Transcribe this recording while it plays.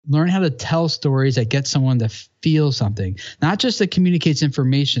learn how to tell stories that get someone to feel something, not just that communicates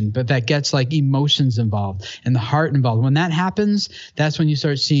information, but that gets like emotions involved and the heart involved. When that happens, that's when you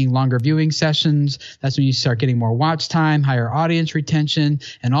start seeing longer viewing sessions. That's when you start getting more watch time, higher audience retention.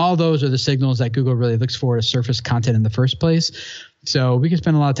 And all those are the signals that Google really looks for to surface content in the first place. So we could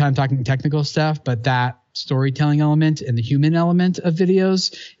spend a lot of time talking technical stuff, but that storytelling element and the human element of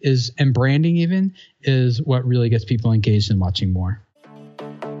videos and branding even is what really gets people engaged in watching more.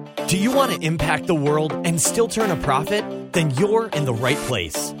 Do you want to impact the world and still turn a profit? Then you're in the right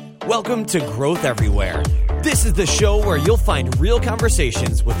place. Welcome to Growth Everywhere. This is the show where you'll find real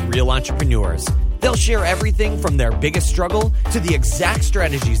conversations with real entrepreneurs. They'll share everything from their biggest struggle to the exact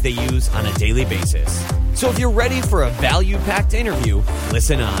strategies they use on a daily basis. So if you're ready for a value-packed interview,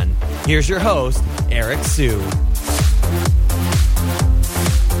 listen on. Here's your host, Eric Siu.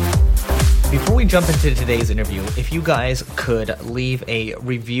 Before we jump into today's interview, if you guys could leave a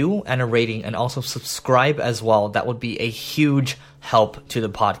review and a rating and also subscribe as well, that would be a huge help to the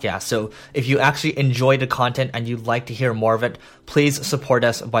podcast. So if you actually enjoy the content and you'd like to hear more of it, please support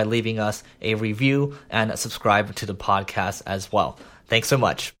us by leaving us a review and subscribe to the podcast as well. Thanks so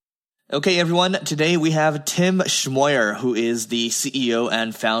much. Okay, everyone. Today we have Tim Schmoyer, who is the CEO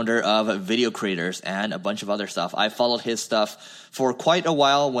and founder of Video Creators and a bunch of other stuff. I followed his stuff for quite a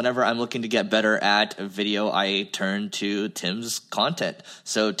while. Whenever I'm looking to get better at video, I turn to Tim's content.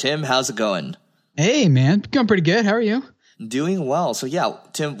 So, Tim, how's it going? Hey, man. Going pretty good. How are you? Doing well. So, yeah,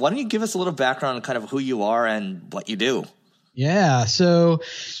 Tim, why don't you give us a little background on kind of who you are and what you do? Yeah. So,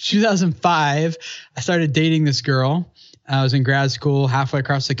 2005, I started dating this girl. I was in grad school halfway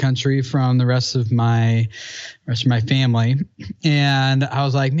across the country from the rest of my family. And I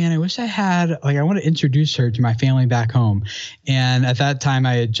was like, man, I wish I had, I want to introduce her to my family back home. And at that time,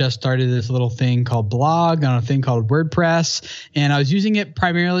 I had just started this little thing called blog on a thing called WordPress. And I was using it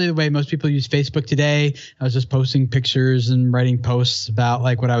primarily the way most people use Facebook today. I was just posting pictures and writing posts about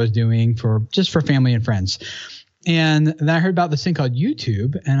what I was doing for family and friends. And then I heard about this thing called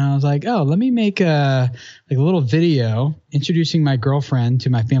YouTube, and I was like, oh, let me make a little video introducing my girlfriend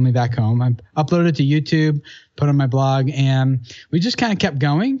to my family back home. I uploaded it to YouTube, put on my blog, and we just kind of kept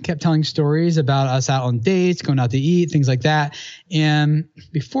going, kept telling stories about us out on dates, going out to eat, things like that. And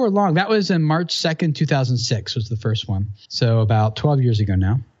before long, that was in March 2nd, 2006 was the first one. So about 12 years ago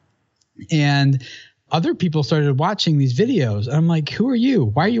now. And other people started watching these videos. And I'm like, who are you?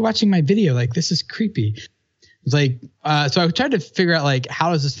 Why are you watching my video? This is creepy. It's so I tried to figure out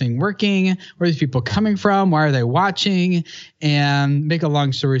how is this thing working? Where are these people coming from? Why are they watching? And make a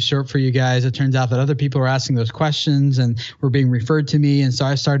long story short for you guys, it turns out that other people were asking those questions and were being referred to me. And so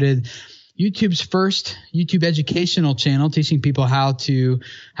I started YouTube's first YouTube educational channel, teaching people how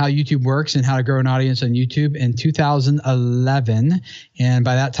YouTube works and how to grow an audience on YouTube in 2011. And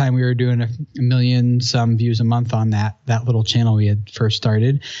by that time, we were doing a million some views a month on that little channel we had first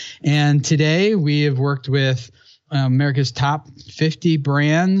started. And today we have worked with America's top 50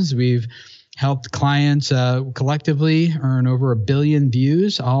 brands. We've helped clients collectively earn over 1 billion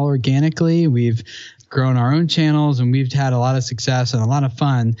views, all organically. We've grown our own channels, and we've had a lot of success and a lot of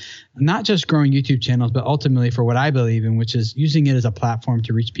fun, not just growing YouTube channels, but ultimately for what I believe in, which is using it as a platform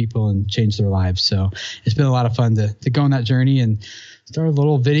to reach people and change their lives. So it's been a lot of fun to go on that journey and start a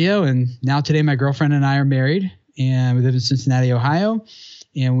little video. And now today, my girlfriend and I are married, and we live in Cincinnati, Ohio.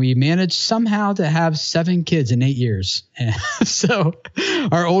 And we managed somehow to have 7 kids in 8 years. And so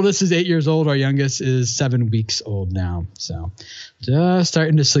our oldest is 8 years old. Our youngest is 7 weeks old now. So just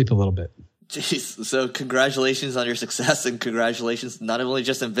starting to sleep a little bit. Jeez. So congratulations on your success, and congratulations not only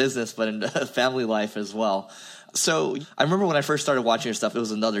just in business, but in family life as well. So I remember when I first started watching your stuff, it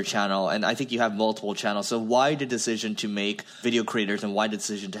was another channel, and I think you have multiple channels. So why the decision to make Video Creators, and why the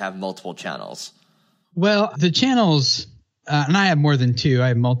decision to have multiple channels? Well, the channels, and I have more than 2. I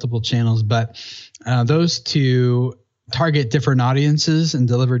have multiple channels, but those 2 target different audiences and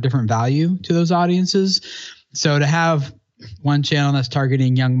deliver different value to those audiences. So to have one channel that's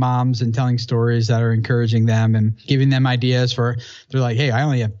targeting young moms and telling stories that are encouraging them and giving them ideas they're like, hey, I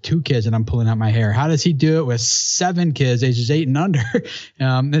only have 2 kids and I'm pulling out my hair. How does he do it with 7 kids, ages 8 and under?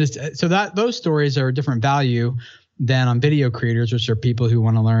 So those stories are a different value than on Video Creators, which are people who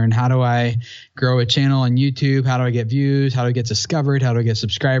want to learn, how do I grow a channel on YouTube? How do I get views? How do I get discovered? How do I get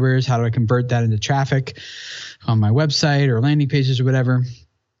subscribers? How do I convert that into traffic on my website or landing pages or whatever?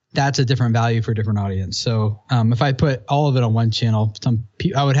 That's a different value for a different audience. So if I put all of it on one channel,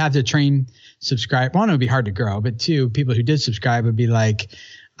 I would have to train subscribe. 1, it would be hard to grow, but 2, people who did subscribe would be like,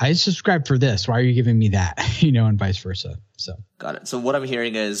 I subscribed for this. Why are you giving me that? And vice versa. So got it. So what I'm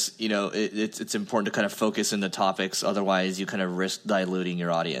hearing is, it's important to kind of focus in the topics. Otherwise, you kind of risk diluting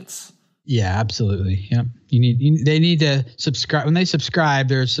your audience. Yeah, absolutely. Yep. They need to subscribe. When they subscribe,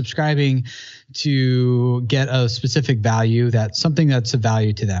 they're subscribing to get a specific value, that's something that's a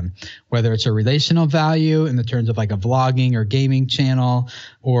value to them, whether it's a relational value in the terms of like a vlogging or gaming channel,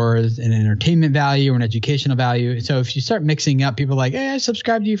 or an entertainment value or an educational value. So if you start mixing up, people are like, hey, I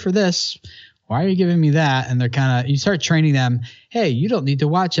subscribed to you for this. Why are you giving me that? And you start training them, hey, you don't need to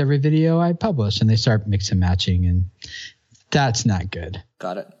watch every video I publish. And they start mix and matching, and that's not good.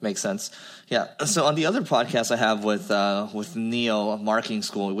 Got it. Makes sense. Yeah. So on the other podcast I have with Neil, Marketing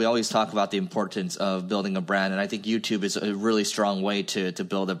School, we always talk about the importance of building a brand. And I think YouTube is a really strong way to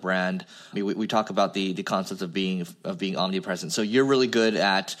build a brand. I mean, we talk about the concept of being omnipresent. So you're really good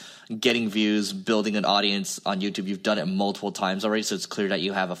at getting views, building an audience on YouTube. You've done it multiple times already. So it's clear that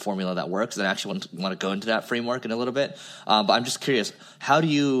you have a formula that works. And I actually want to go into that framework in a little bit. But I'm just curious, how do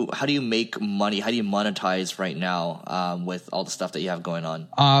you make money? How do you monetize right now with all the stuff that you have going on?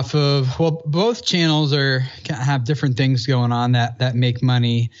 Off of, both channels have different things going on that make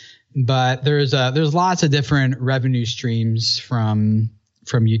money, but there's lots of different revenue streams from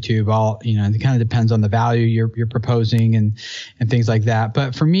YouTube. It kind of depends on the value you're proposing and things like that.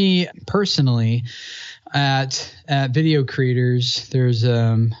 But for me personally, at Video Creators, there's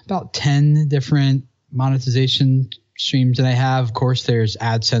about 10 different monetization streams that I have. Of course, there's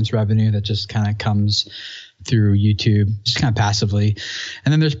AdSense revenue that just kind of comes through YouTube, just kind of passively.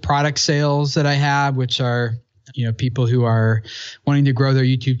 And then there's product sales that I have, which are, people who are wanting to grow their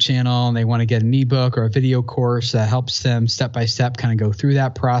YouTube channel and they want to get an ebook or a video course that helps them step by step kind of go through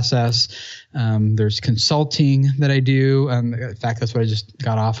that process. There's consulting that I do. In fact, that's what I just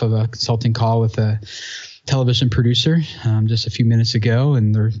got off of a consulting call with a television producer just a few minutes ago,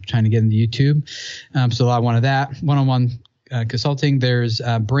 and they're trying to get into YouTube. So I wanted that one-on-one consulting. There's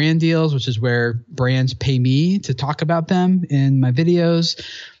brand deals, which is where brands pay me to talk about them in my videos.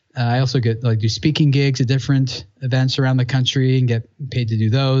 I also do speaking gigs at different events around the country and get paid to do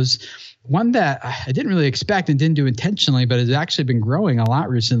those. One that I didn't really expect and didn't do intentionally, but has actually been growing a lot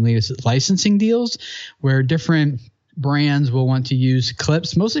recently, is licensing deals, where different brands will want to use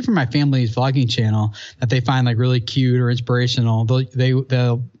clips, mostly from my family's vlogging channel, that they find like really cute or inspirational.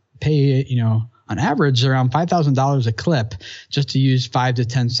 They'll pay, on average around $5,000 a clip just to use 5 to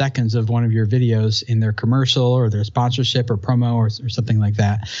 10 seconds of one of your videos in their commercial or their sponsorship or promo or something like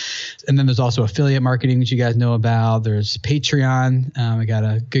that. And then there's also affiliate marketing, which you guys know about. There's Patreon. I got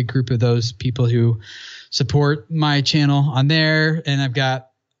a good group of those people who support my channel on there. And I've got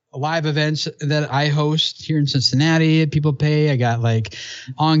live events that I host here in Cincinnati. People pay. I got like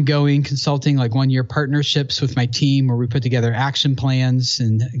ongoing consulting, like 1-year partnerships with my team where we put together action plans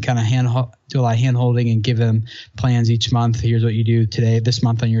and kind of do a lot of hand holding and give them plans each month. Here's what you do today, this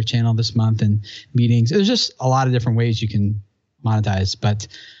month on your channel, this month, and meetings. There's just a lot of different ways you can monetize, but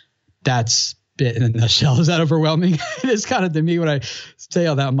that's it in a nutshell. Is that overwhelming? It's kind of, to me, when I say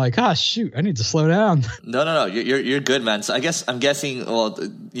all that, I'm like, shoot, I need to slow down. No. You're good, man. So I'm guessing, well,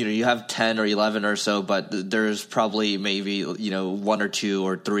 you have 10 or 11 or so, but there's probably maybe, 1 or 2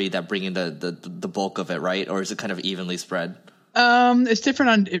 or 3 that bring in the bulk of it, right? Or is it kind of evenly spread? It's different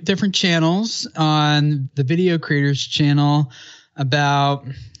on different channels. On the Video Creators channel, about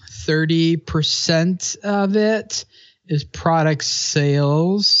 30% of it is product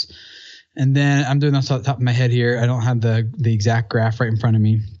sales. And then I'm doing this off the top of my head here. I don't have the exact graph right in front of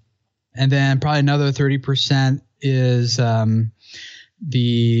me. And then probably another 30% is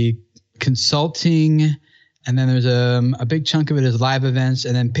the consulting. And then there's a big chunk of it is live events,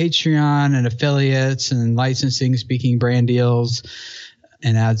 and then Patreon and affiliates and licensing, speaking, brand deals,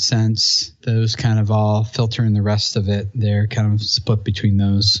 and AdSense. Those kind of all filter in the rest of it. They're kind of split between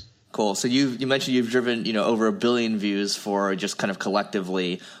those. Cool. So you mentioned you've driven over 1 billion views for just kind of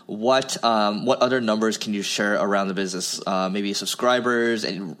collectively. What other numbers can you share around the business? Maybe subscribers,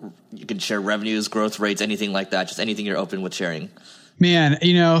 and you can share revenues, growth rates, anything like that. Just anything you're open with sharing. Man,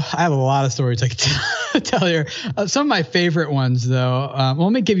 I have a lot of stories I could tell you. Some of my favorite ones, though.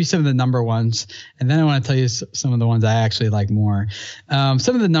 Let me give you some of the number ones, and then I want to tell you some of the ones I actually like more.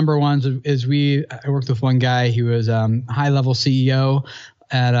 Some of the number ones is I worked with one guy who was high-level CEO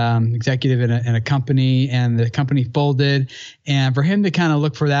at executive in a company, and the company folded. And for him to kind of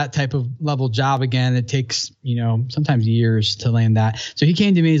look for that type of level job again, it takes, sometimes years to land that. So he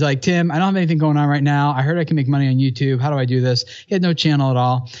came to me, he's like, Tim, I don't have anything going on right now. I heard I can make money on YouTube. How do I do this? He had no channel at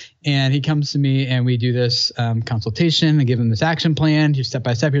all. And he comes to me and we do this consultation. I give him this action plan. Just step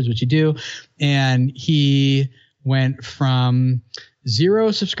by step, here's what you do. And he went from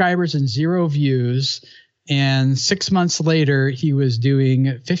 0 subscribers and 0 views. And 6 months later, he was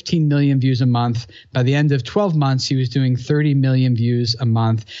doing 15 million views a month. By the end of 12 months, he was doing 30 million views a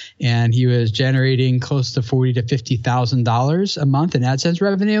month, and he was generating close to $40,000 to $50,000 a month in AdSense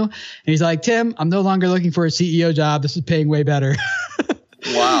revenue. And he's like, Tim, I'm no longer looking for a CEO job. This is paying way better.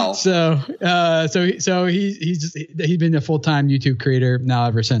 Wow. So he's been a full-time YouTube creator now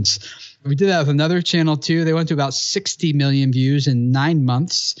ever since. We did that with another channel too. They went to about 60 million views in 9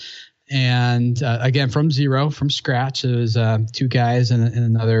 months. And again, from zero, from scratch. It was 2 guys and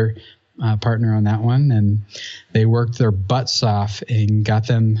another partner on that one, and they worked their butts off and got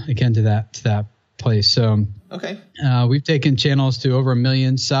them again to that place. So okay, we've taken channels to over 1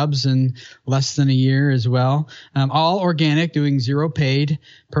 million subs in less than a year as well. All organic, doing 0 paid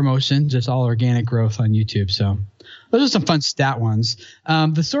promotion, just all organic growth on YouTube. So those are some fun stat ones.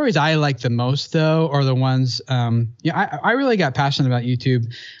 The stories I like the most, though, are the ones. I really got passionate about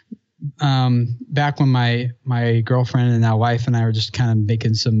YouTube back when my girlfriend and now wife and I were just kind of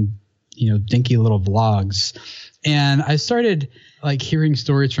making some, dinky little vlogs. And I started like hearing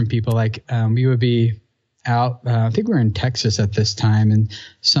stories from people. Like we would be out, I think we were in Texas at this time, and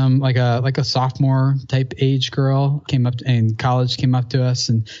some like a sophomore type age girl came up in college, came up to us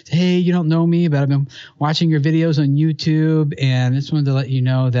and said, hey, you don't know me, but I've been watching your videos on YouTube, and I just wanted to let you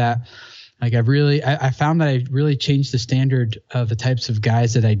know that like I found that I really changed the standard of the types of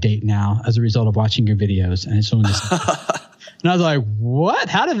guys that I date now as a result of watching your videos. And I just wanted to and I was like, what?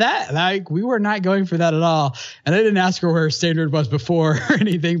 How did that? Like, we were not going for that at all. And I didn't ask her where her standard was before or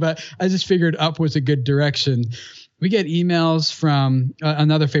anything, but I just figured up was a good direction. We get emails from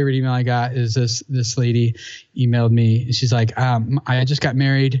another favorite email I got is this lady emailed me. And she's like, I just got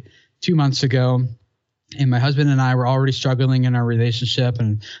married 2 months ago. And my husband and I were already struggling in our relationship,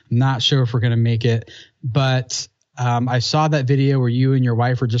 and I'm not sure if we're going to make it. But I saw that video where you and your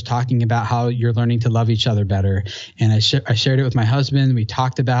wife were just talking about how you're learning to love each other better. And I shared it with my husband. We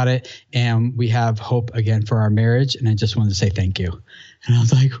talked about it, and we have hope again for our marriage. And I just wanted to say thank you. And I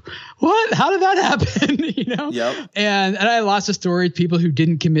was like, what? How did that happen? Yep. And I had lots of stories, people who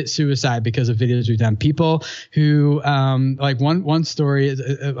didn't commit suicide because of videos we've done. People who, like one story is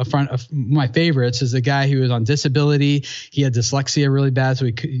a front of my favorites is a guy who was on disability. He had dyslexia really bad. So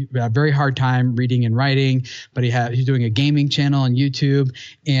he had a very hard time reading and writing, but he's doing a gaming channel on YouTube,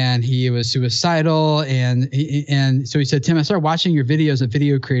 and he was suicidal. And so he said, Tim, I started watching your videos of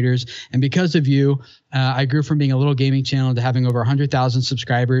video creators, and because of you, I grew from being a little gaming channel to having over 100,000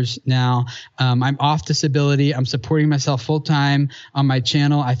 subscribers now. I'm off disability. I'm supporting myself full time on my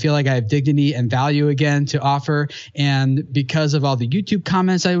channel. I feel like I have dignity and value again to offer. And because of all the YouTube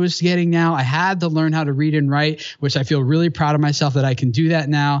comments I was getting now, I had to learn how to read and write, which I feel really proud of myself that I can do that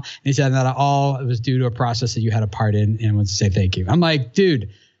now. And he said that all was due to a process that you had a part in, and want to say thank you. I'm like,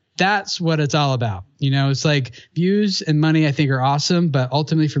 dude, that's what it's all about. It's like views and money I think are awesome, but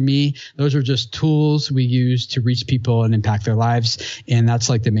ultimately for me, those are just tools we use to reach people and impact their lives. And that's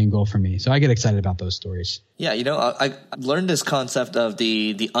like the main goal for me. So I get excited about those stories. Yeah, I learned this concept of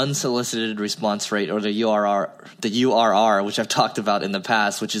the unsolicited response rate, or the URR, which I've talked about in the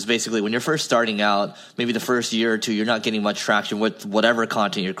past, which is basically when you're first starting out, maybe the first year or two, you're not getting much traction with whatever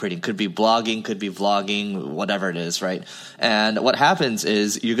content you're creating. Could be blogging, could be vlogging, whatever it is, right? And what happens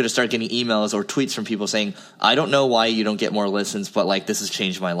is you're going to start getting emails or tweets from people saying, I don't know why you don't get more listens, but like this has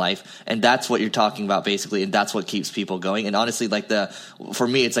changed my life. And that's what you're talking about basically, and that's what keeps people going. And honestly, like for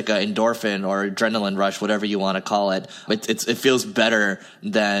me, it's like an endorphin or adrenaline rush, whatever you want to call it. It feels better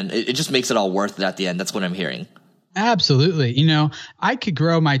than it just makes it all worth it at the end. That's what I'm hearing. Absolutely. I could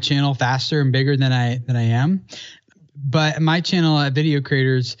grow my channel faster and bigger than I am, but my channel at Video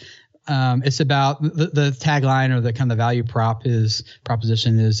Creators, it's about the tagline, or the kind of value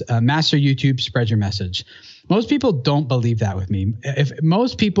proposition is master YouTube, spread your message. Most people don't believe that with me. If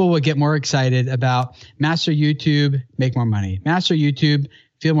most people would get more excited about master YouTube, make more money, master YouTube,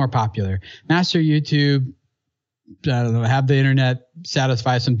 feel more popular, master YouTube, I don't know, have the internet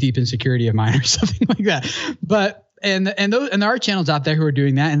satisfy some deep insecurity of mine or something like that. But and there are channels out there who are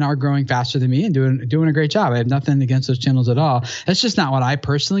doing that and are growing faster than me and doing a great job. I have nothing against those channels at all. That's just not what I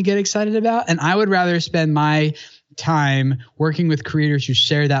personally get excited about. And I would rather spend my time working with creators who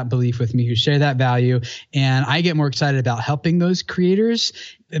share that belief with me, who share that value. And I get more excited about helping those creators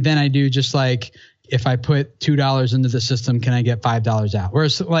than I do just like, if I put $2 into the system, can I get $5 out?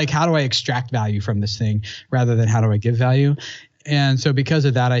 Whereas like, how do I extract value from this thing rather than how do I give value? And so because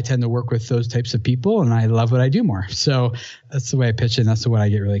of that, I tend to work with those types of people, and I love what I do more. So that's the way I pitch it, and that's what I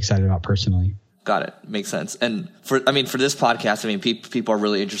get really excited about personally. Got it. Makes sense. And for this podcast, people are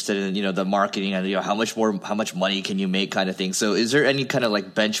really interested in, the marketing and, how much money can you make kind of thing. So is there any kind of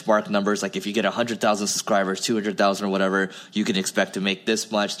like benchmark numbers? Like if you get 100,000 subscribers, 200,000 or whatever, you can expect to make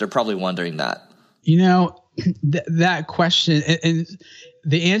this much. They're probably wondering that. That question and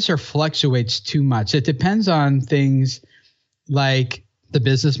the answer fluctuates too much. It depends on things like the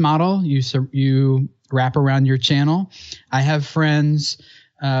business model you wrap around your channel. I have friends.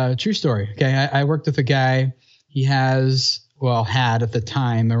 True story. Okay. I worked with a guy. He had at the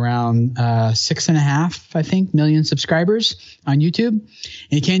time around 6.5 million subscribers on YouTube. And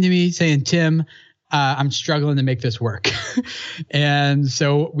he came to me saying, Tim, I'm struggling to make this work. And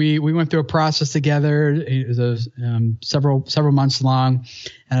so we went through a process together. It was several months long.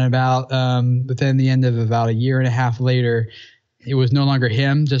 And about within the end of about a year and a half later, it was no longer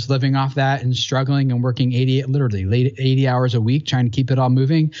him just living off that and struggling and working 80 hours a week trying to keep it all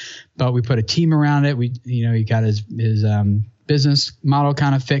moving. But we put a team around it. He got his business model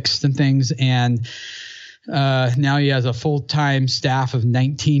kind of fixed and things. And now he has a full-time staff of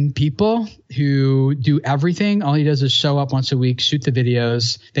 19 people who do everything. All he does is show up once a week, shoot the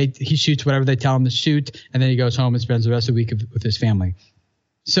videos. He shoots whatever they tell him to shoot, and then he goes home and spends the rest of the week with his family.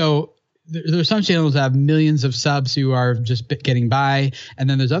 So there's some channels that have millions of subs who are just getting by. And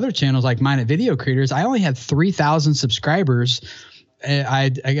then there's other channels like mine at Video Creators. I only had 3,000 subscribers.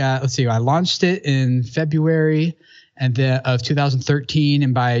 I launched it in February of 2013.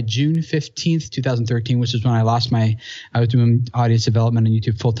 And by June 15th, 2013, which is when I was doing audience development on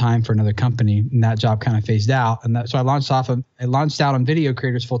YouTube full time for another company. And that job kind of phased out. So I launched out on Video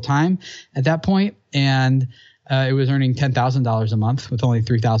Creators full time at that point. And it was earning $10,000 a month with only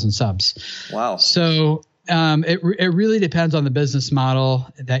 3,000 subs. Wow. So it really depends on the business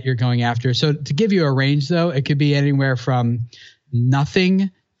model that you're going after. So to give you a range, though, it could be anywhere from nothing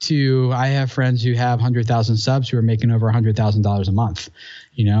to I have friends who have 100,000 subs who are making over $100,000 a month.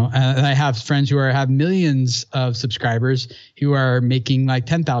 And I have friends who have millions of subscribers who are making like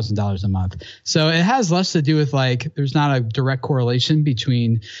 $10,000 a month. So it has less to do with there's not a direct correlation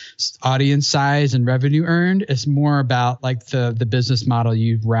between audience size and revenue earned. It's more about the business model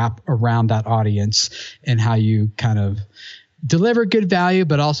you wrap around that audience and how you kind of deliver good value,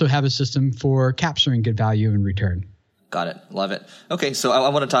 but also have a system for capturing good value in return. Got it. Love it. Okay. So I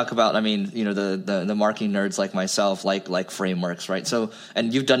want to talk about, the marketing nerds like myself, like frameworks, right? So,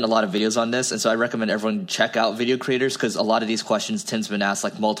 and you've done a lot of videos on this. And so I recommend everyone check out Video Creators because a lot of these questions Tim's been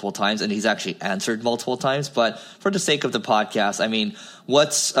asked multiple times and he's actually answered multiple times. But for the sake of the podcast, and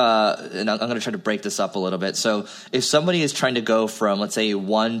I'm going to try to break this up a little bit. So if somebody is trying to go from, let's say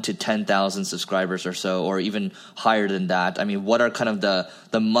 1 to 10,000 subscribers or so, or even higher than that, what are kind of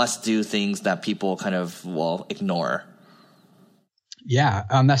the must do things that people kind of ignore? Yeah,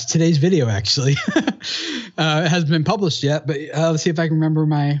 that's today's video, actually. It hasn't been published yet, but let's see if I can remember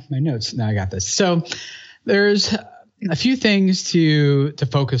my notes. No, I got this. So there's a few things to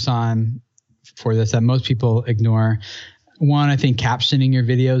focus on for this that most people ignore. One, I think captioning your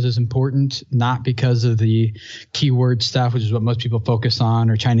videos is important, not because of the keyword stuff, which is what most people focus on,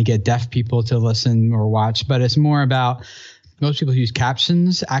 or trying to get deaf people to listen or watch, but it's more about most people who use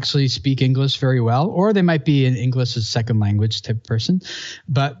captions actually speak English very well, or they might be an English as second language type person.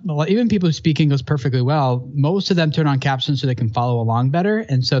 But even people who speak English perfectly well, most of them turn on captions so they can follow along better.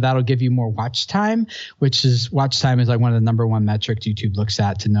 And so that'll give you more watch time, watch time is one of the number one metrics YouTube looks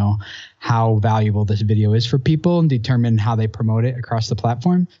at to know how valuable this video is for people and determine how they promote it across the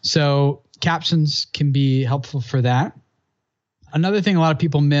platform. So captions can be helpful for that. Another thing a lot of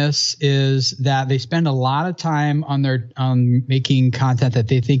people miss is that they spend a lot of time on making content that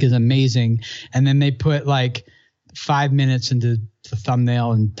they think is amazing, and then they put 5 minutes into the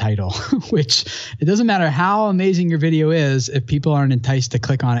thumbnail and title, which it doesn't matter how amazing your video is if people aren't enticed to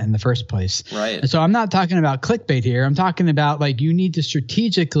click on it in the first place. Right. And so I'm not talking about clickbait here. I'm talking about you need to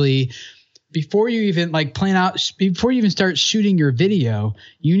strategically, before you even before you even start shooting your video,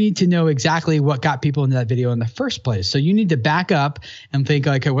 you need to know exactly what got people into that video in the first place. So you need to back up and think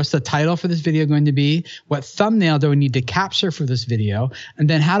okay, what's the title for this video going to be? What thumbnail do I need to capture for this video? And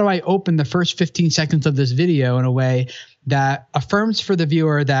then how do I open the first 15 seconds of this video in a way that affirms for the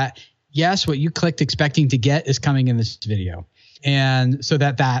viewer that yes, what you clicked expecting to get is coming in this video. And so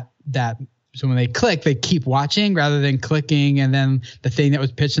so when they click, they keep watching rather than clicking. And then the thing that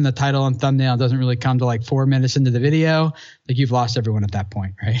was pitched in the title and thumbnail doesn't really come to 4 minutes into the video. You've lost everyone at that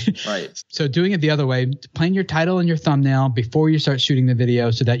point, right? Right. So doing it the other way, plan your title and your thumbnail before you start shooting the video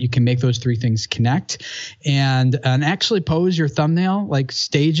so that you can make those three things connect and actually pose your thumbnail,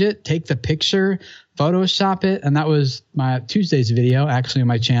 stage it, take the picture, Photoshop it. And that was my Tuesday's video actually on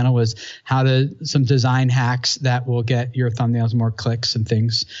my channel, was some design hacks that will get your thumbnails more clicks and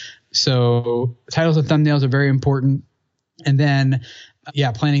things. So titles and thumbnails are very important. And then,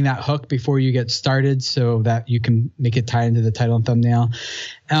 planning that hook before you get started so that you can make it tie into the title and thumbnail.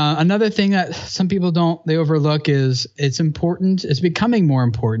 Another thing that some people they overlook is it's becoming more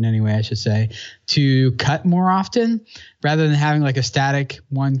important anyway, I should say, to cut more often rather than having like a static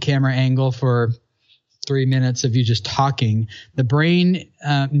one camera angle for 3 minutes of you just talking. The brain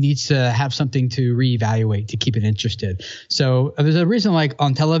needs to have something to reevaluate to keep it interested. So there's a reason, like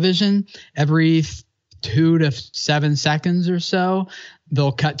on television, every 2 to 7 seconds or so,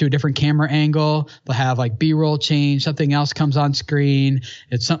 they'll cut to a different camera angle. They'll have like B-roll change, something else comes on screen.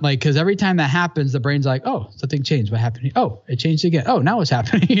 It's something like, because every time that happens, the brain's like, oh, something changed. What happened? Oh, it changed again. Oh, now what's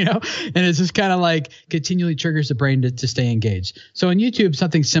happening? And it's just kind of like continually triggers the brain to stay engaged. So on YouTube,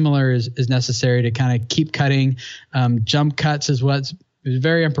 something similar is necessary to kind of keep cutting. Jump cuts is what's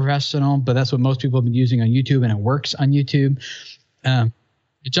very unprofessional, but that's what most people have been using on YouTube, and it works on YouTube.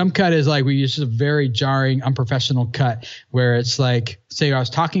 The jump cut is like we use a very jarring, unprofessional cut where it's like, say I was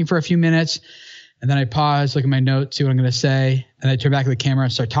talking for a few minutes and then I pause, look at my notes, see what I'm going to say, and I turn back to the camera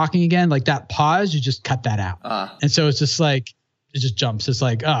and start talking again. Like that pause, you just cut that out. And so it's just like, it just jumps. It's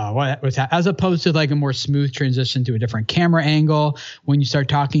like, oh, what's that? As opposed to like a more smooth transition to a different camera angle when you start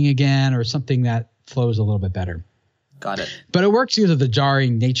talking again, or something that flows a little bit better. Got it. But it works because of the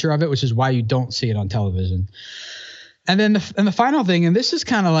jarring nature of it, which is why you don't see it on television. And then the final thing, and this is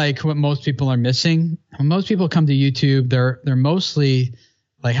kind of like what most people are missing. When most people come to YouTube, they're mostly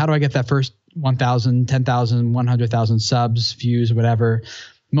like, how do I get that first 1,000, 10,000, 100,000 subs, views, whatever.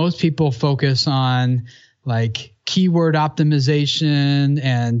 Most people focus on like keyword optimization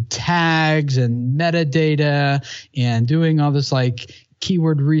and tags and metadata and doing all this like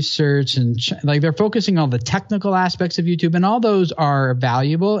keyword research, and like they're focusing on the technical aspects of YouTube, and all those are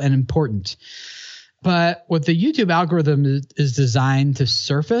valuable and important. But what the YouTube algorithm is designed to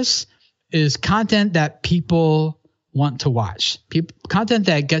surface is content that people want to watch. Content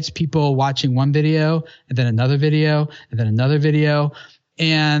that gets people watching one video and then another video and then another video.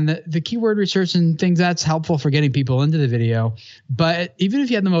 And the keyword research and things, that's helpful for getting people into the video. But even if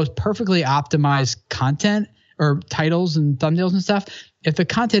you have the most perfectly optimized content or titles and thumbnails and stuff, if the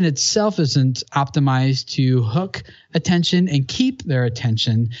content itself isn't optimized to hook attention and keep their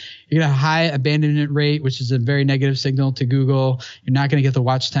attention, you're going to have a high abandonment rate, which is a very negative signal to Google. You're not going to get the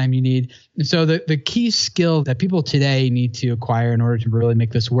watch time you need. And so the key skill that people today need to acquire in order to really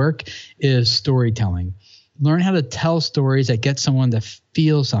make this work is storytelling. Learn how to tell stories that get someone to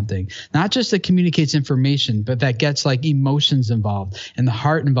feel something, not just that communicates information, but that gets like emotions involved and the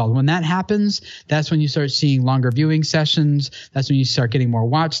heart involved. When that happens, that's when you start seeing longer viewing sessions. That's when you start getting more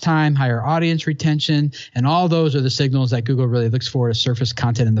watch time, higher audience retention, and all those are the signals that Google really looks for to surface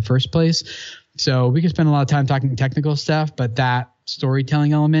content in the first place. So we can spend a lot of time talking technical stuff, but that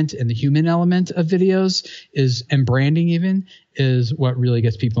storytelling element and the human element of videos and branding even is what really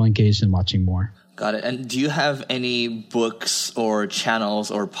gets people engaged in watching more. Got it. And do you have any books or channels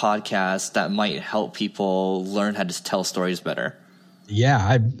or podcasts that might help people learn how to tell stories better?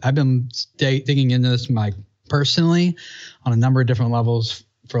 Yeah, I've been digging into this personally on a number of different levels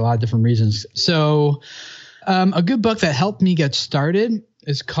for a lot of different reasons. So a good book that helped me get started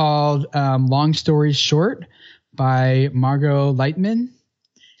is called Long Stories Short by Margot Lightman.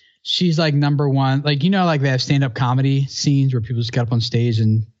 She's like number one. Like, like they have stand-up comedy scenes where people just get up on stage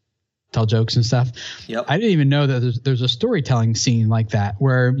and tell jokes and stuff. Yep. I didn't even know that there's a storytelling scene like that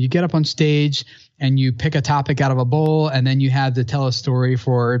where you get up on stage and you pick a topic out of a bowl and then you have to tell a story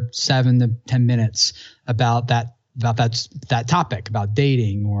for 7 to 10 minutes about that topic, about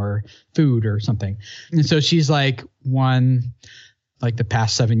dating or food or something. And so she's like won like the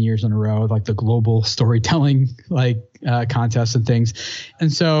past 7 years in a row, like the global storytelling contests and things. And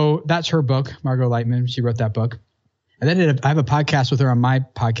so that's her book, Margot Lightman. She wrote that book. And then I have a podcast with her on my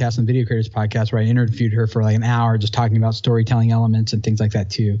podcast and Video Creators Podcast where I interviewed her for like an hour just talking about storytelling elements and things like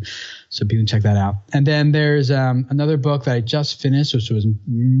that too. So people can check that out. And then there's another book that I just finished, which was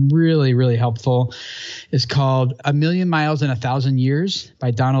really, really helpful. It's called A Million Miles in 1,000 Years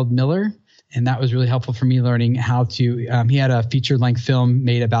by Donald Miller. And that was really helpful for me learning how to he had a feature-length film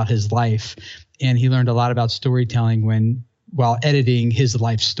made about his life. And he learned a lot about storytelling while editing his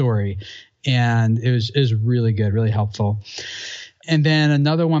life story. And it was really good, really helpful. And then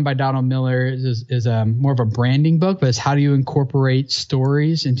another one by Donald Miller is more of a branding book, but it's how do you incorporate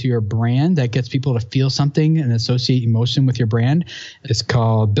stories into your brand that gets people to feel something and associate emotion with your brand. It's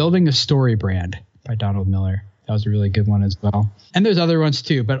called Building a Story Brand by Donald Miller. That was a really good one as well. And there's other ones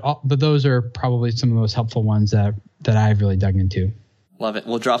too, but those are probably some of the most helpful ones that I've really dug into. Love it.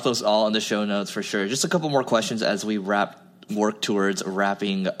 We'll drop those all in the show notes for sure. Just a couple more questions as we work towards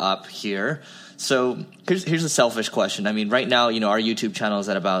wrapping up here. So here's a selfish question. I mean, right now, our YouTube channel is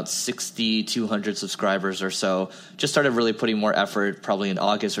at about 6,200 subscribers or so. Just started really putting more effort probably in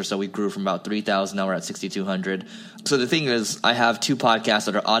August or so. We grew from about 3,000. Now we're at 6,200. So the thing is, I have 2 podcasts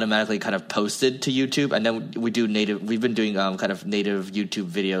that are automatically kind of posted to YouTube. And then we've been doing kind of native YouTube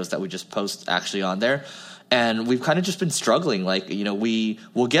videos that we just post actually on there. And we've kind of just been struggling. Like,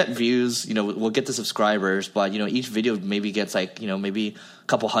 we'll get views, we'll get the subscribers, but, each video maybe gets like, maybe a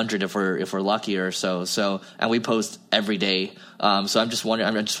couple hundred if we're lucky or so. So, and we post every day. So I'm just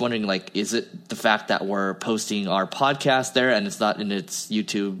wondering, like, is it the fact that we're posting our podcast there and it's not in its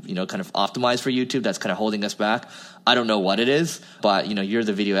YouTube, kind of optimized for YouTube that's kind of holding us back? I don't know what it is, but, you're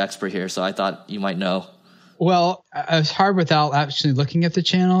the video expert here. So I thought you might know. Well, it's hard without actually looking at the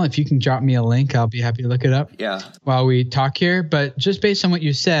channel. If you can drop me a link, I'll be happy to look it up while we talk here. But just based on what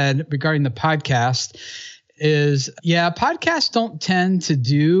you said regarding the podcast podcasts don't tend to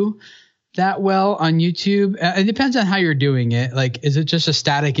do that well on YouTube. It depends on how you're doing it. Like, is it just a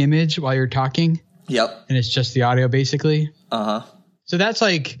static image while you're talking? Yep. And it's just the audio basically? Uh-huh. So that's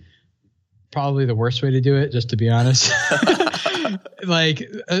like probably the worst way to do it, just to be honest. Like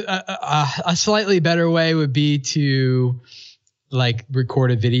a slightly better way would be to like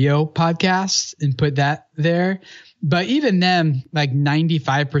record a video podcast and put that there. But even then, like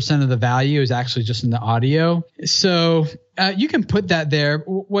 95% of the value is actually just in the audio. So you can put that there.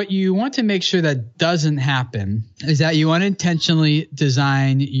 What you want to make sure that doesn't happen is that you unintentionally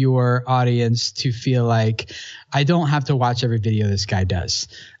design your audience to feel like, I don't have to watch every video this guy does.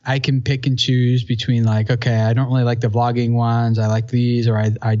 I can pick and choose between like, okay, I don't really like the vlogging ones. I like these, or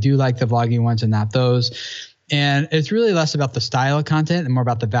I do like the vlogging ones and not those. And it's really less about the style of content and more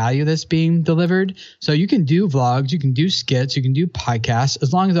about the value that's being delivered. So you can do vlogs, you can do skits, you can do podcasts,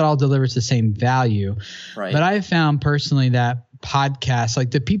 as long as it all delivers the same value. Right. But I've found personally that podcasts,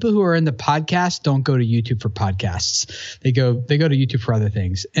 like the people who are in the podcast don't go to YouTube for podcasts. They go to YouTube for other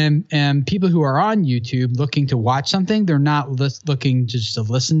things. And people who are on YouTube looking to watch something, they're not looking just to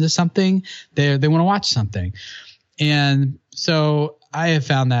listen to something. They want to watch something. And so I have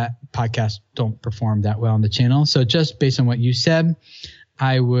found that podcasts don't perform that well on the channel. So just based on what you said,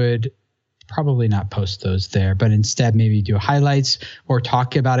 I would probably not post those there, but instead maybe do highlights or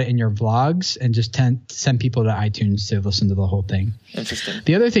talk about it in your vlogs and just send people to iTunes to listen to the whole thing. Interesting.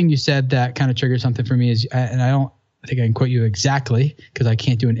 The other thing you said that kind of triggered something for me is, and I think I can quote you exactly because I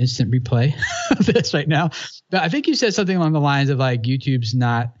can't do an instant replay of this right now, but I think you said something along the lines of like YouTube's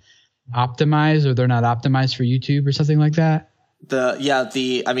not optimized, or they're not optimized for YouTube or something like that. The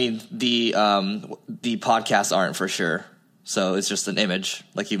podcasts aren't for sure. So it's just an image,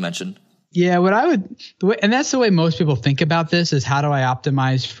 like you mentioned. Yeah, and that's the way most people think about this, is how do I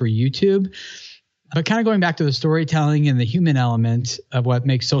optimize for YouTube? But kind of going back to the storytelling and the human element of what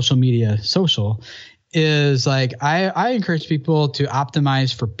makes social media social is like, I encourage people to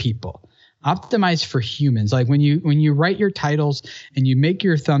optimize for people. Optimize for humans. Like when you write your titles and you make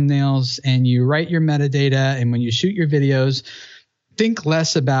your thumbnails and you write your metadata and when you shoot your videos, think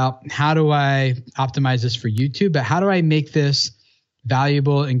less about how do I optimize this for YouTube, but how do I make this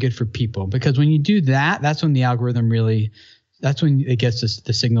valuable and good for people? Because when you do that, that's when the algorithm that's when it gets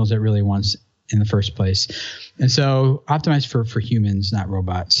the signals it really wants in the first place. And so optimize for humans, not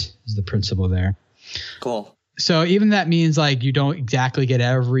robots, is the principle there. Cool. So even that means like you don't exactly get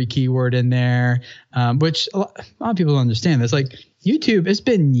every keyword in there, which a lot of people don't understand. It's like YouTube, it's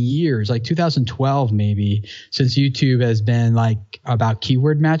been years, like 2012 maybe, since YouTube has been like about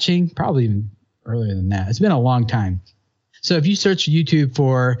keyword matching, probably even earlier than that. It's been a long time. So if you search YouTube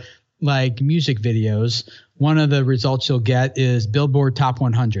for like music videos, one of the results you'll get is Billboard Top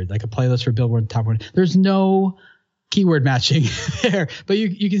 100, like a playlist for Billboard Top 100. There's no keyword matching there, but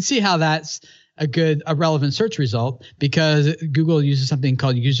you can see how that's a relevant search result, because Google uses something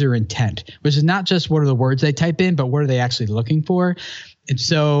called user intent, which is not just what are the words they type in, but what are they actually looking for. And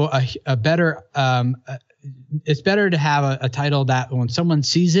so it's better to have a title that when someone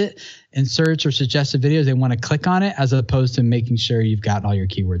sees it in search or suggested videos, they want to click on it, as opposed to making sure you've got all your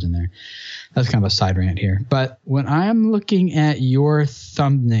keywords in there. That's kind of a side rant here. But when I'm looking at your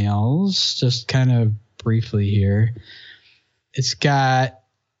thumbnails, just kind of briefly here, it's got,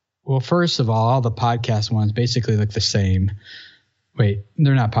 well, first of all the podcast ones basically look the same. Wait,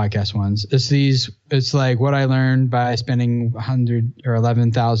 they're not podcast ones. It's like what I learned by spending 100 or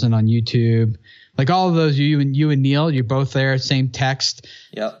 11,000 on YouTube. Like all of those, you and Neil, you're both there, same text.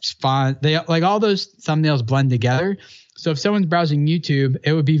 Yep. Font. They like all those thumbnails blend together. So if someone's browsing YouTube,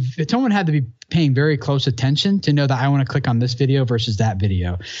 if someone had to be paying very close attention to know that I want to click on this video versus that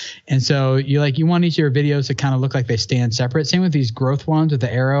video. And so you want each of your videos to kind of look like they stand separate. Same with these growth ones with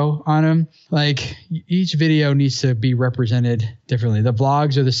the arrow on them. Like each video needs to be represented differently. The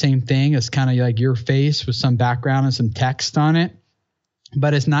vlogs are the same thing. It's kind of like your face with some background and some text on it,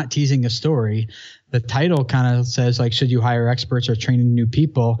 but it's not teasing a story. The title kind of says like, should you hire experts or training new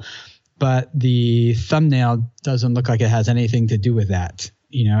people? But the thumbnail doesn't look like it has anything to do with that.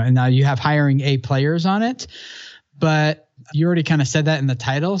 And now you have hiring A players on it, but you already kind of said that in the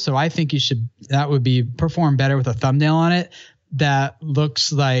title. So I think that would be perform better with a thumbnail on it that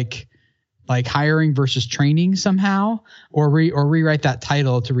looks like hiring versus training somehow, or rewrite that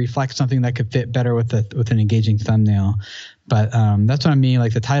title to reflect something that could fit better with an engaging thumbnail. But that's what I mean.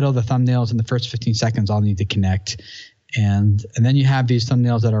 Like the title, the thumbnails, and the first 15 seconds all need to connect. And then you have these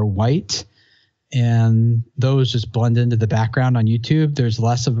thumbnails that are white, and those just blend into the background on YouTube. There's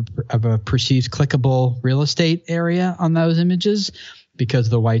less of a perceived clickable real estate area on those images because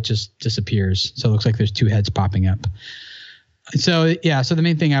the white just disappears. So it looks like there's two heads popping up. So the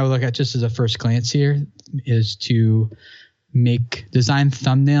main thing I would look at just as a first glance here is to design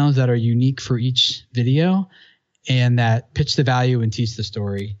thumbnails that are unique for each video and that pitch the value and tease the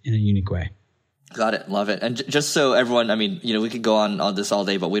story in a unique way. Got it. Love it. And just so everyone, I mean, we could go on this all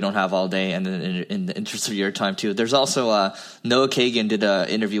day, but we don't have all day. And then in the interest of your time too, there's also Noah Kagan did an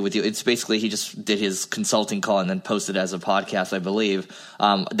interview with you. It's basically he just did his consulting call and then posted it as a podcast, I believe.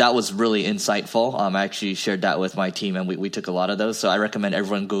 That was really insightful. I actually shared that with my team, and we took a lot of those. So I recommend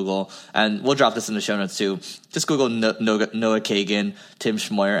everyone Google, and we'll drop this in the show notes too. Just Google Noah Kagan, Tim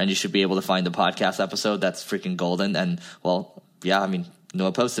Schmoyer, and you should be able to find the podcast episode. That's freaking golden. And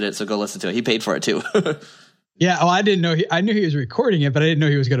Noah posted it, so go listen to it. He paid for it too. Yeah. Oh, I didn't know. I knew he was recording it, but I didn't know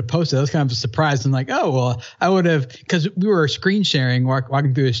he was going to post it. That was kind of a surprise. I'm like, oh, well, I would have, because we were screen sharing,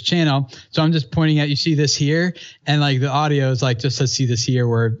 walking through his channel. So I'm just pointing out, you see this here. And like the audio is like, just says see this here,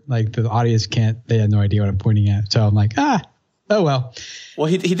 where like the audience they had no idea what I'm pointing at. So I'm like, oh, well. Well,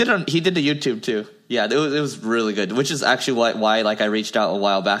 he did the YouTube too. Yeah, it was really good, which is actually why like I reached out a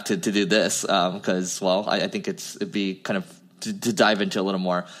while back to do this. Because, I think it'd be kind of, to dive into a little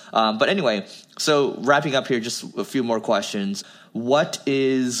more. But anyway, so wrapping up here, just a few more questions. What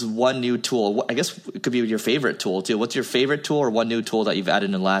is one new tool? I guess it could be your favorite tool too. What's your favorite tool or one new tool that you've added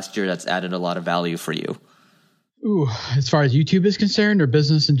in the last year that's added a lot of value for you? Ooh, as far as YouTube is concerned, or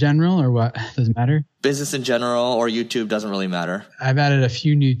business in general, or what? Doesn't matter. Business in general or YouTube doesn't really matter. I've added a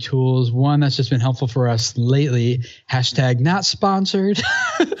few new tools. One that's just been helpful for us lately, #not sponsored,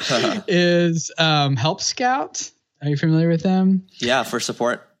 is Help Scout. Are you familiar with them? Yeah, for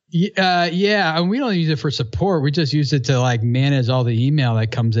support. Yeah, and we don't use it for support. We just use it to like manage all the email that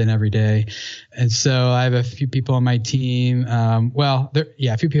comes in every day. And so I have a few people on my team. A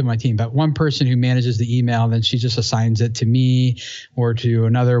few people on my team, but one person who manages the email, then she just assigns it to me or to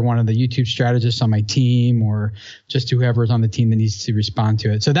one of the YouTube strategists on my team, or just to whoever's on the team that needs to respond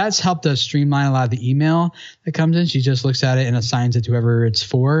to it. So that's helped us streamline a lot of the email that comes in. She just looks at it and assigns it to whoever it's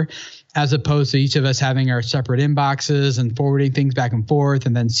for, as opposed to each of us having our separate inboxes and forwarding things back and forth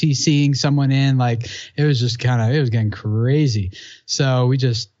and then CCing someone in. Like it was getting crazy. So we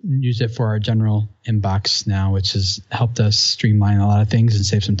just use it for our general inbox now, which has helped us streamline a lot of things and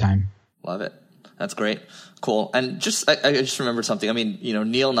save some time. Love it. That's great. Cool. And I just remembered something. I mean,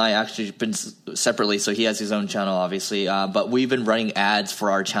 Neil and I actually been separately, so he has his own channel, obviously, but we've been running ads for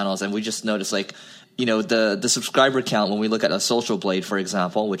our channels, and we just noticed the subscriber count, when we look at a Social Blade, for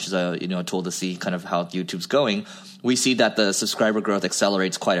example, which is a tool to see kind of how YouTube's going, we see that the subscriber growth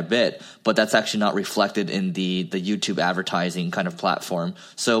accelerates quite a bit, but that's actually not reflected in the YouTube advertising kind of platform.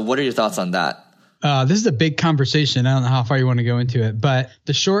 So what are your thoughts on that? This is a big conversation. I don't know how far you want to go into it, but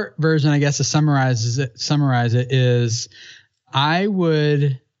the short version, I guess, to summarize it is I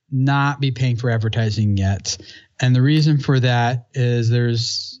would not be paying for advertising yet. And the reason for that is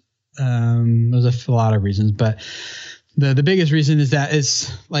there's a lot of reasons, but the biggest reason is that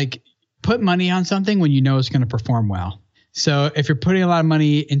it's like put money on something when you know it's going to perform well. So if you're putting a lot of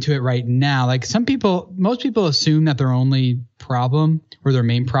money into it right now, like most people assume that their only problem or their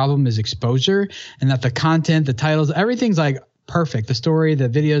main problem is exposure, and that the content, the titles, everything's like perfect. The story, the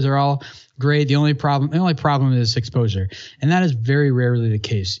videos are all great. The only problem is exposure. And that is very rarely the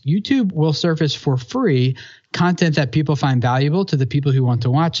case. YouTube will surface for free content that people find valuable to the people who want to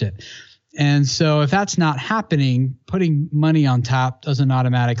watch it. And so if that's not happening, putting money on top doesn't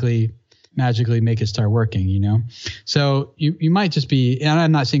automatically magically make it start working, you know? So you might just be, and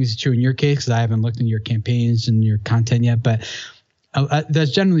I'm not saying this is true in your case because I haven't looked into your campaigns and your content yet, but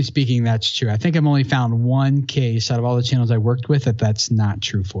that's generally speaking, that's true. I think I've only found one case out of all the channels I worked with that's not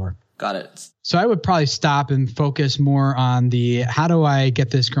true for. Got it. So I would probably stop and focus more on the, how do I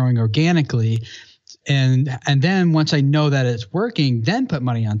get this growing organically? And then once I know that it's working, then put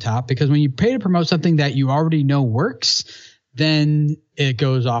money on top, because when you pay to promote something that you already know works, then it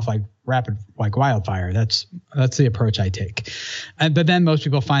goes off like wildfire. That's the approach I take. But then most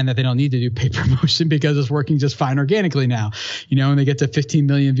people find that they don't need to do paid promotion because it's working just fine organically now, you know, and they get to 15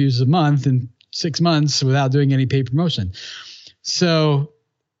 million views a month in 6 months without doing any paid promotion. So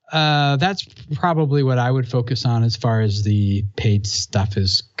that's probably what I would focus on as far as the paid stuff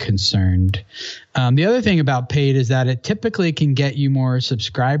is concerned. The other thing about paid is that it typically can get you more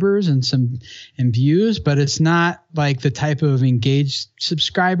subscribers and views, but it's not like the type of engaged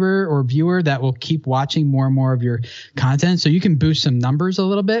subscriber or viewer that will keep watching more and more of your content. So you can boost some numbers a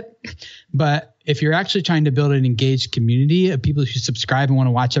little bit, but if you're actually trying to build an engaged community of people who subscribe and want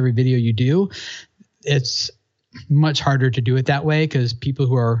to watch every video you do, it's much harder to do it that way, because people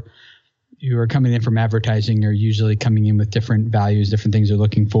who are coming in from advertising are usually coming in with different values, different things they're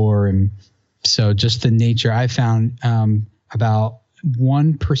looking for. And so just the nature, I found about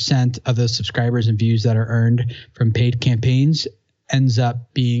 1% of the subscribers and views that are earned from paid campaigns ends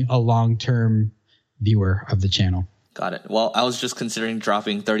up being a long-term viewer of the channel. Got it. Well, I was just considering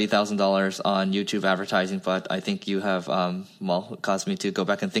dropping $30,000 on YouTube advertising, but I think you have, caused me to go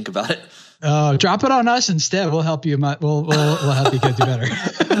back and think about it. Drop it on us instead. We'll help you. We'll help you get do better.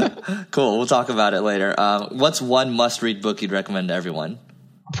 Cool. We'll talk about it later. What's one must-read book you'd recommend to everyone?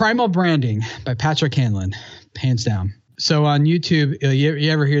 Primal Branding by Patrick Hanlon, hands down. So on YouTube,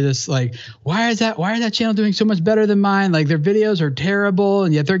 you ever hear this, like, why is that channel doing so much better than mine? Like, their videos are terrible,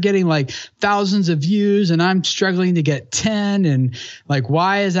 and yet they're getting like thousands of views, and I'm struggling to get 10. And like,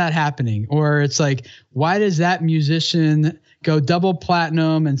 why is that happening? Or it's like, why does that musician go double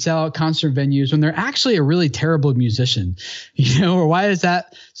platinum and sell out concert venues when they're actually a really terrible musician, you know? Or why is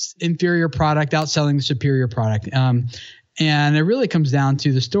that inferior product outselling the superior product? And it really comes down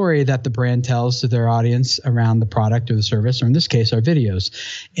to the story that the brand tells to their audience around the product or the service, or in this case, our videos.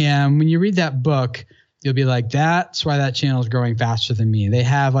 And when you read that book, you'll be like, that's why that channel is growing faster than me. They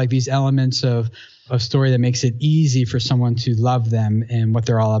have like these elements of story that makes it easy for someone to love them and what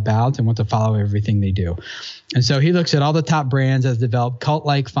they're all about and want to follow everything they do. And so he looks at all the top brands that have developed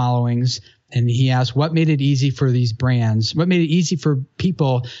cult-like followings, and he asks, what made it easy for these brands? What made it easy for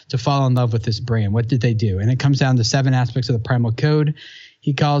people to fall in love with this brand? What did they do? And it comes down to 7 aspects of the primal code,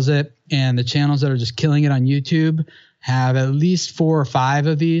 he calls it. And the channels that are just killing it on YouTube have at least 4 or 5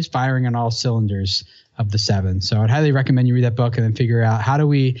 of these firing on all cylinders of the 7. So I'd highly recommend you read that book and then figure out, how do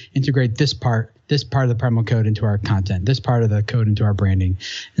we integrate this part of the primal code into our content, this part of the code into our branding,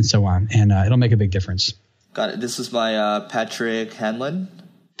 and so on. And it'll make a big difference. Got it. This is by Patrick Hanlon.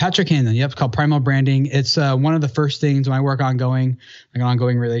 Patrick Hanlon. Yep. It's called Primal Branding. It's one of the first things when I work an ongoing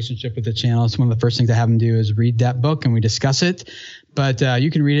relationship with the channel. It's one of the first things I have them do is read that book and we discuss it. But you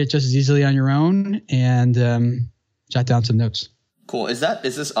can read it just as easily on your own and jot down some notes. Cool. Is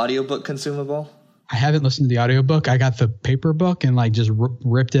this audiobook consumable? I haven't listened to the audiobook. I got the paper book and like just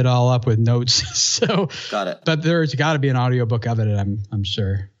ripped it all up with notes. So got it. But there's got to be an audiobook of it, I'm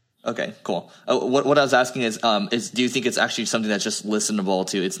sure. Okay, cool. What I was asking is do you think it's actually something that's just listenable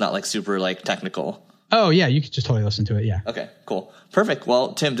to? It's not like super like technical. Oh yeah, you could just totally listen to it. Yeah. Okay, cool. Perfect.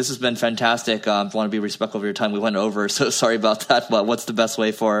 Well, Tim, this has been fantastic. I want to be respectful of your time. We went over, so sorry about that. But what's the best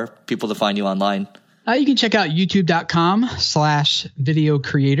way for people to find you online? You can check out youtube.com/video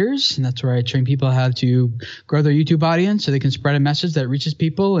creators. And that's where I train people how to grow their YouTube audience so they can spread a message that reaches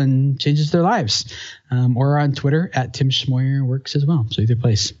people and changes their lives. Or on Twitter @TimSchmoyer works as well. So either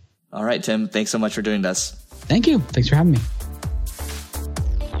place. All right, Tim. Thanks so much for doing this. Thank you. Thanks for having me.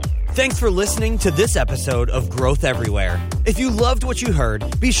 Thanks for listening to this episode of Growth Everywhere. If you loved what you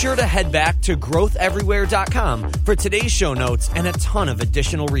heard, be sure to head back to growtheverywhere.com for today's show notes and a ton of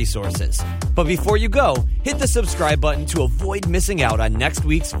additional resources. But before you go, hit the subscribe button to avoid missing out on next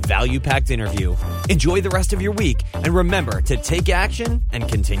week's value-packed interview. Enjoy the rest of your week, and remember to take action and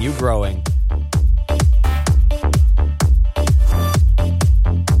continue growing.